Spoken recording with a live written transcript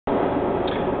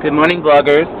Good morning,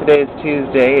 bloggers. Today is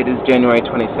Tuesday. It is January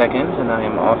 22nd, and I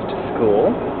am off to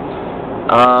school.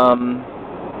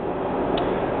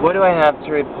 What do I have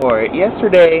to report?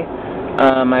 Yesterday,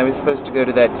 I was supposed to go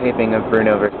to that taping of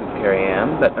Bruno versus Carrie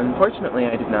Ann, but unfortunately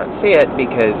I did not see it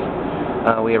because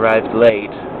we arrived late,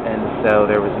 and so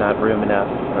there was not room enough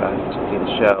for us to see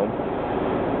the show.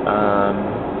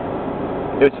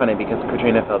 It was funny because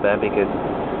Katrina felt bad because,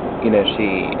 you know,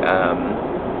 she,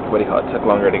 took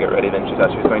longer to get ready than she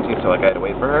thought she was going to, so like I had to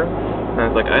wait for her. And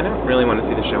I was like, I don't really want to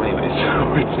see the show anyway,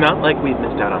 so it's not like we've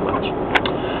missed out on much.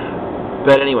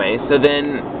 But anyway, so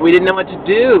then we didn't know what to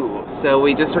do, so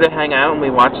we just sort of hang out and we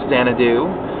watched Xanadu,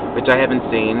 which I haven't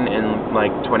seen in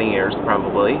like 20 years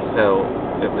probably, so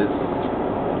it was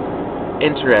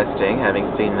interesting having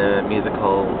seen the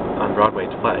musical on Broadway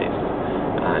twice,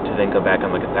 to then go back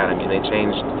and look at that. I mean, they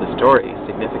changed the story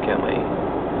significantly.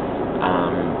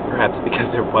 Perhaps because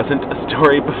there wasn't a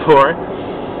story before,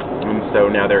 and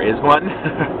so now there is one.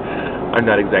 I'm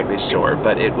not exactly sure,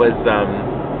 but it was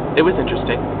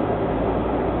interesting.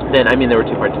 Then, I mean, there were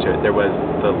two parts to it. There was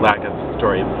the lack of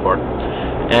story before,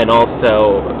 and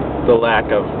also the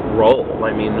lack of role.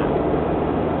 I mean,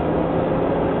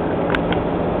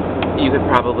 you could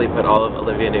probably put all of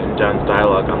Olivia Newton-John's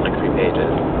dialogue on like 3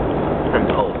 pages from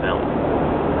the whole film.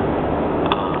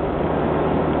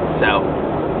 So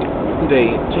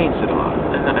they changed it a lot,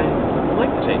 and I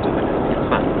like the changes. It's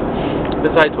fun.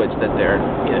 Besides which, that they're,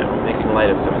 you know, making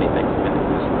light of so many things. I mean,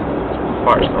 it's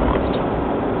farce almost.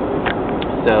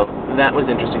 So that was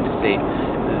interesting to see.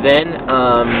 Then,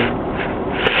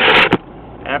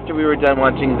 after we were done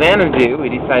watching Xanadu, we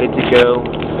decided to go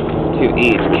to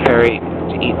eat karaoke.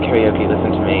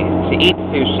 Listen to me. To eat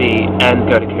sushi and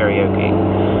go to karaoke.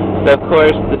 So of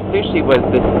course, the sushi was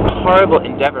this horrible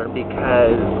endeavor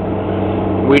because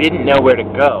we didn't know where to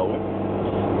go,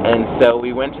 and so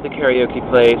we went to the karaoke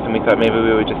place, and we thought maybe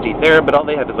we would just eat there, but all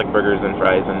they had was like burgers and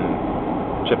fries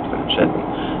and chips and shit.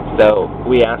 So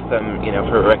we asked them, you know,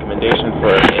 for a recommendation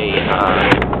for a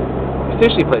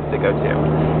sushi place to go to,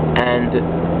 and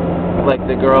like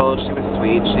the girl, she was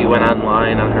sweet. She went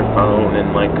online on her phone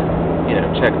and like, you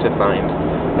know, checked to find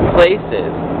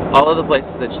places. All of the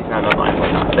places that she found online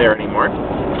were not there anymore,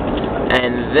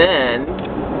 and then,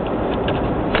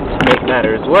 to make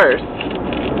matters worse,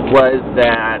 was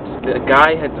that the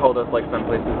guy had told us like some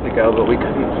places to go, but we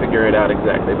couldn't figure it out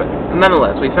exactly. But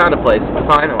nonetheless, we found a place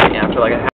finally after like a